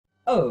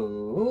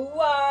Oh,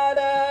 what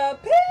a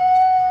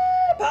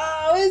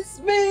people! It's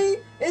me,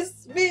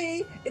 it's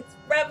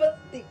Revan,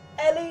 the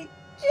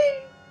L.E.G.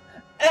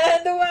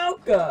 And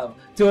welcome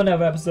to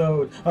another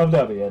episode of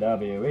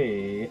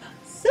WWE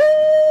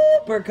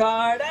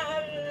Supercard.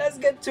 And let's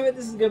get to it.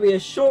 This is going to be a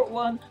short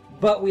one,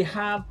 but we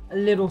have a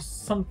little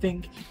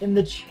something in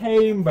the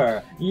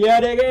chamber.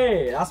 Yet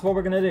again, that's what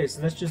we're going to do.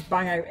 So let's just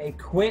bang out a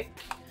quick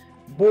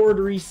board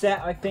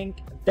reset, I think.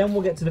 Then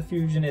we'll get to the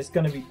fusion. It's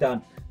going to be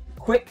done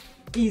quick,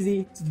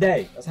 easy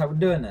today. That's how we're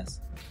doing this.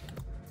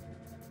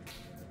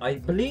 I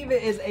believe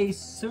it is a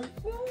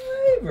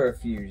Survivor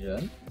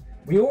fusion.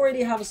 We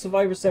already have a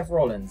Survivor Seth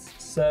Rollins,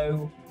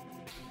 so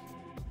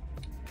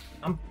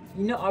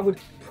I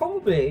would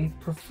probably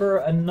prefer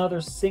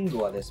another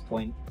single at this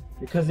point,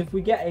 because if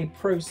we get a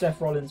pro Seth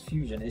Rollins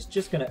fusion, it's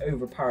just going to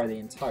overpower the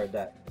entire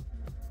deck.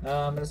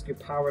 Let's go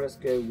power. Let's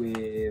go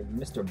with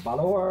Mr.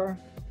 Balor.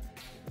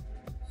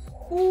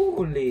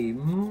 Holy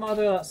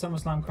mother, that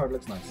SummerSlam card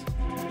looks nice.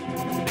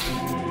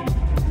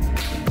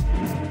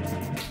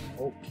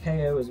 Oh,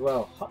 KO as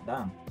well. Hot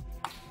damn.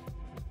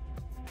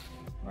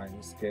 Right,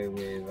 let's go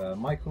with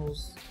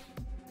Michaels.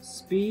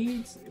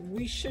 Speed.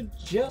 We should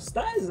just...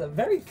 That is a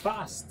very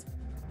fast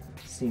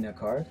Cena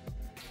card.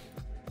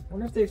 I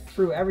wonder if they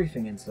threw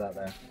everything into that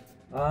there.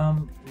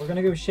 We're going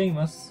to go with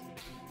Sheamus.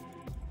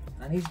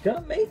 And he's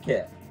going to make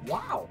it.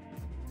 Wow.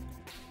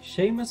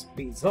 Sheamus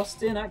beats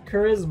Austin at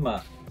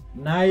Charisma.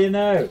 Now you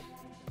know.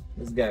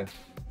 Let's go.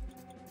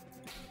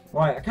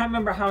 Right, I can't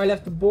remember how I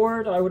left the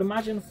board. I would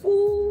imagine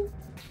full.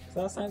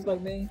 So that sounds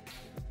like me.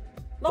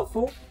 Not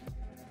full.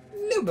 A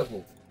little bit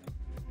full.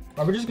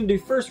 Right, we're just going to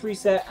do first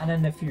reset and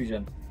then the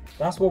fusion.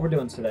 That's what we're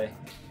doing today.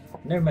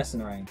 No messing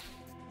around.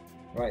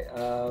 Right,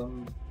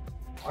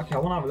 okay, I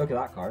want to have a look at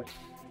that card.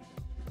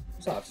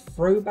 What's that?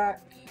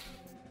 Throwback?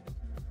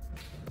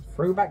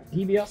 Throwback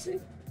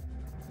DiBiase?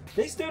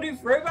 They still do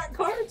throwback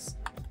cards?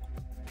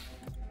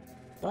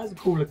 That is a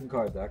cool looking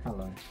card though, I can't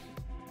lie.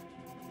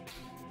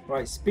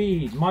 Right,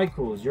 Speed,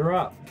 Michaels, you're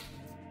up.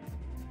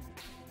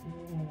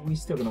 Ooh,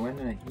 he's still gonna win,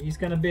 isn't he? He's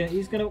gonna,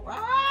 no,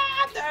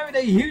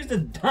 they used the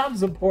damn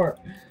support.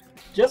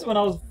 Just when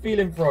I was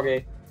feeling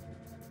froggy.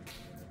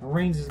 And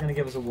Reigns is gonna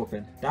give us a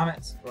whooping. Damn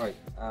it. Right,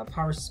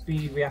 power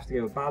speed, we have to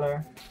go with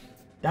Balor.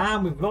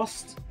 Damn, we've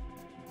lost.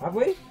 Have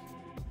we?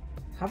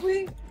 Have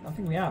we? I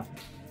think we have.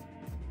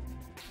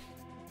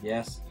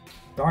 Yes.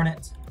 Darn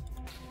it.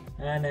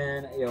 And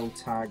then a old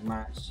tag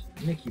match.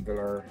 Nikki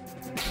Bella.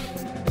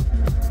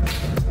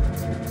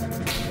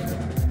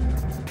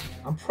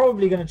 I'm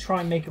probably going to try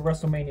and make a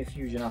WrestleMania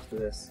fusion after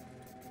this.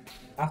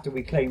 After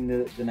we claim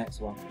the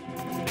next one.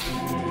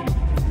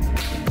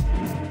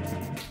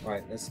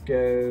 Right, let's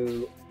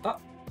go up.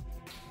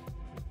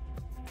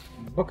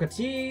 Booker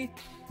T.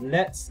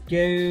 Let's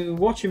go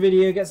watch a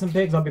video, get some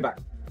pigs. I'll be back.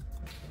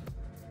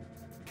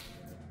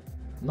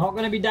 Not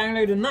going to be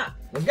downloading that.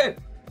 Let's go.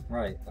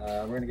 Right,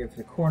 we're going to go for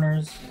the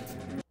corners.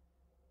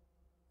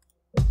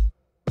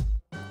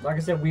 Like I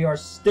said, we are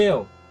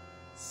still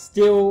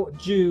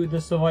due the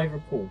Survivor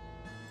pool.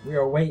 We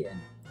are waiting.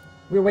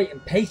 We're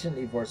waiting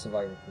patiently for a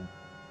Survivor pool.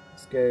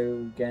 Let's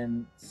go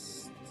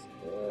against...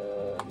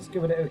 let's go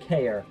with it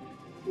okayer.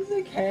 It's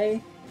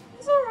okay.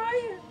 It's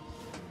alright.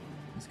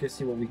 Let's go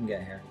see what we can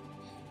get here.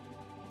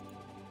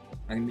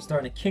 I'm going to be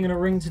starting a King of the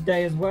Ring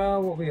today as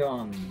well. What are we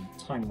on,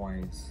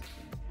 time-wise?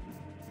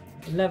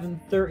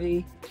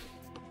 11:30.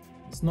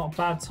 It's not a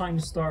bad time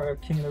to start a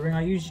King of the Ring.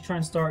 I usually try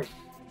and start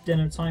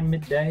dinner time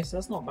midday, so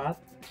that's not bad.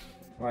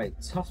 Right,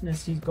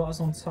 toughness. He's got us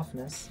on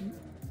toughness.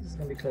 This is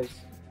going to be close.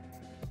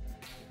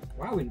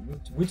 Wow,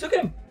 we took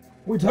him!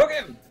 We took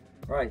him!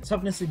 Right,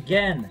 toughness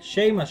again.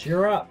 Sheamus,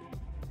 you're up.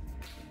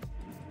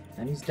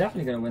 And he's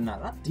definitely going to win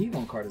that. That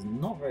D1 card is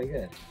not very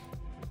good.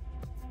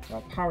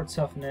 Right, power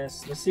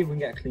toughness. Let's see if we can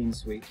get a clean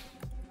sweep.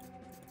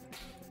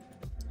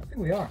 I think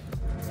we are.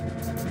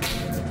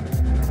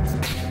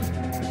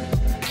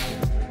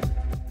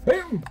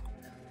 Boom!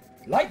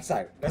 Lights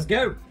out. Let's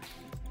go.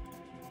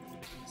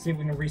 See if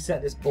we can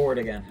reset this board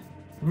again.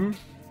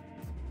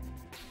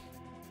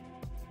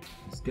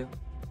 Let's go.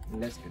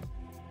 Let's go.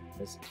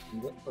 Let's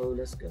go. Oh,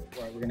 let's go.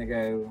 Right, we're gonna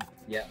go.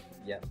 Yep,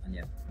 and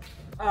yep.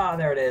 Ah,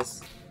 there it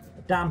is.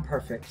 Damn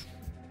perfect.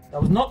 That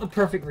was not the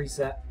perfect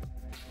reset.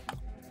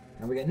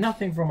 And we get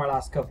nothing from our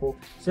last couple.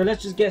 So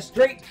let's just get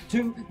straight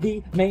to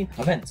the main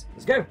event.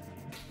 Let's go.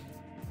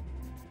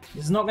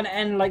 This is not gonna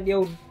end like the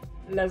old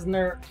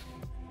Lesnar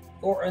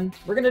Orton.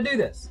 We're gonna do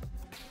this.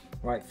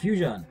 Right,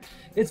 fusion.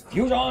 It's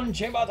fusion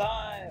chamber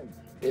time.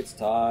 It's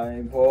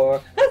time for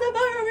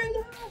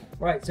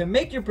right. So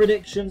make your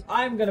predictions.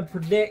 I'm gonna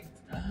predict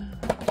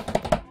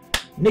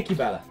Nikki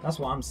Bella. That's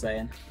what I'm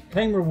saying.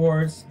 Claim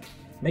rewards.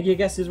 Make your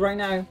guesses right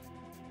now.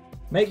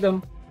 Make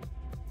them.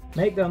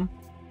 Make them.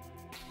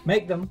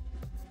 Make them.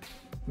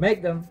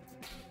 Make them.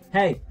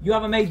 Hey, you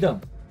haven't made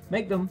them.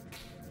 Make them.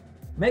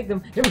 Make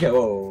them. Here we go.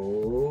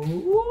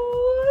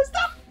 Oh,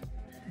 stop.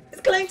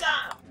 It's claim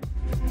time.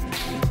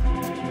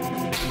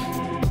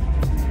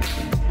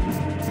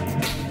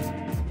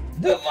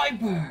 The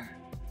Viper!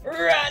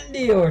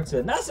 Randy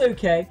Orton. That's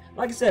okay.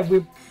 Like I said,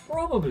 we're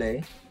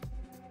probably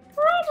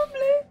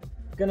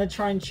gonna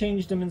try and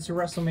change them into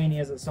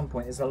WrestleManias at some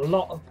point. It's a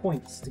lot of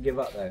points to give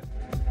up though.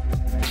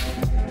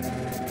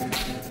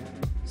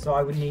 So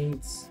I would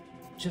need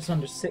just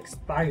under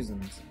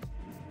 6,000.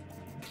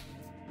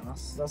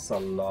 That's a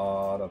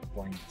lot of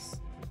points.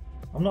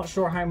 I'm not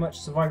sure how much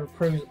Survivor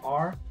Pros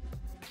are,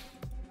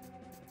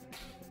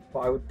 but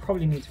I would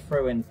probably need to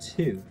throw in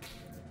 2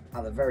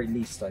 at the very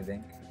least, I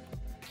think.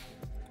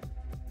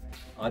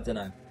 I don't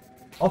know.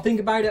 I'll think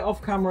about it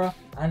off camera,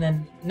 and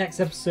then next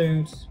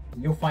episode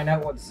you'll find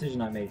out what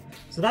decision I made.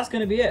 So that's going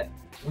to be it.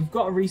 We've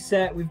got a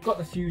reset, we've got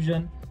the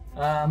fusion.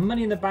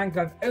 Money in the Bank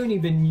I've only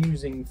been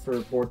using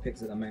for board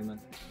picks at the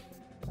moment.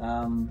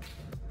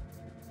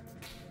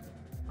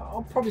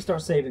 I'll probably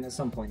start saving at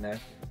some point there,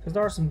 because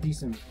there are some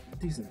decent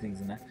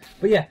things in there.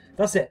 But yeah,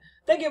 that's it.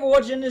 Thank you for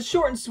watching this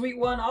short and sweet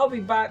one. I'll be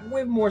back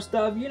with more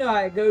stuff. You know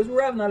how it goes.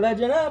 Revan, a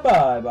legend. Bye,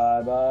 bye,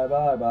 bye, bye,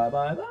 bye, bye,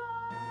 bye.